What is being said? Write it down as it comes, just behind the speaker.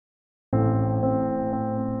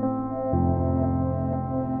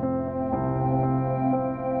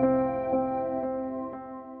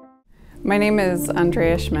My name is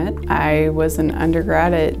Andréa Schmidt. I was an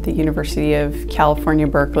undergrad at the University of California,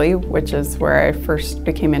 Berkeley, which is where I first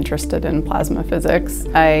became interested in plasma physics.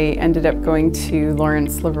 I ended up going to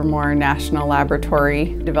Lawrence Livermore National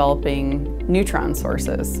Laboratory developing neutron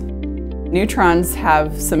sources. Neutrons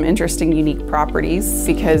have some interesting, unique properties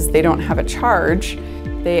because they don't have a charge.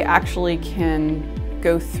 They actually can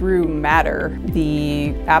go through matter.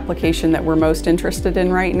 The application that we're most interested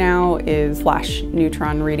in right now is flash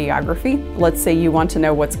neutron radiography. Let's say you want to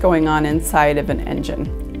know what's going on inside of an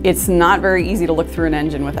engine. It's not very easy to look through an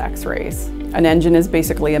engine with X-rays. An engine is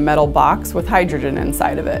basically a metal box with hydrogen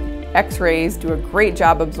inside of it. X-rays do a great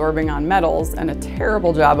job absorbing on metals and a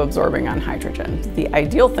terrible job absorbing on hydrogen. The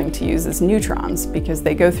ideal thing to use is neutrons because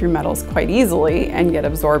they go through metals quite easily and get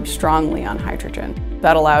absorbed strongly on hydrogen.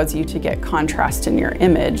 That allows you to get contrast in your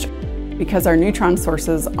image. Because our neutron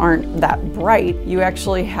sources aren't that bright, you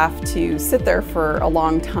actually have to sit there for a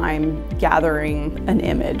long time gathering an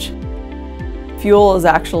image. Fuel is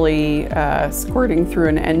actually squirting through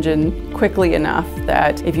an engine quickly enough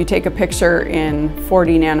that if you take a picture in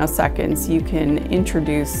 40 nanoseconds, you can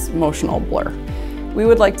introduce motional blur. We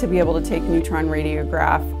would like to be able to take neutron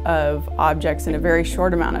radiograph of objects in a very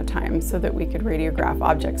short amount of time so that we could radiograph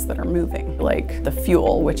objects that are moving, like the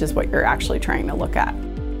fuel, which is what you're actually trying to look at.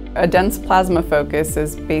 A dense plasma focus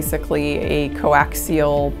is basically a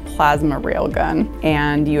coaxial plasma railgun,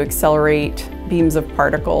 and you accelerate beams of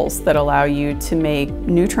particles that allow you to make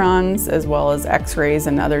neutrons as well as X-rays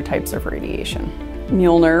and other types of radiation.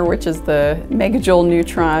 Mueller, which is the megajoule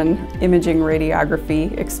neutron imaging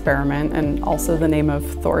radiography experiment and also the name of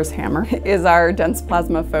Thor's hammer, is our dense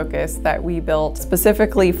plasma focus that we built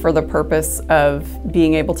specifically for the purpose of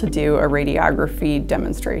being able to do a radiography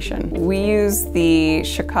demonstration. We use the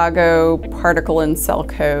Chicago particle and cell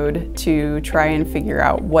code to try and figure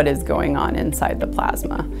out what is going on inside the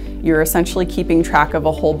plasma. You're essentially keeping track of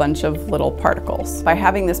a whole bunch of little particles. By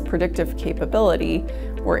having this predictive capability,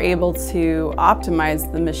 we're able to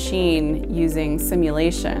optimize the machine using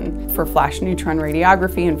simulation for flash neutron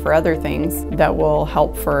radiography and for other things that will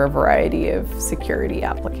help for a variety of security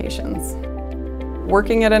applications.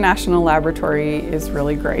 Working at a national laboratory is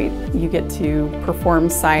really great. You get to perform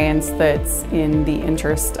science that's in the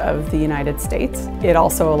interest of the United States. It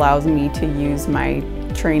also allows me to use my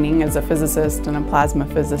training as a physicist and a plasma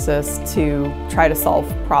physicist to try to solve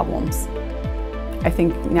problems. I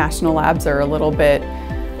think national labs are a little bit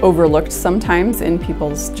overlooked sometimes in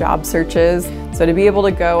people's job searches. So to be able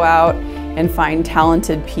to go out and find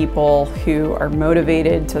talented people who are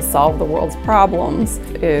motivated to solve the world's problems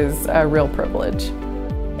is a real privilege.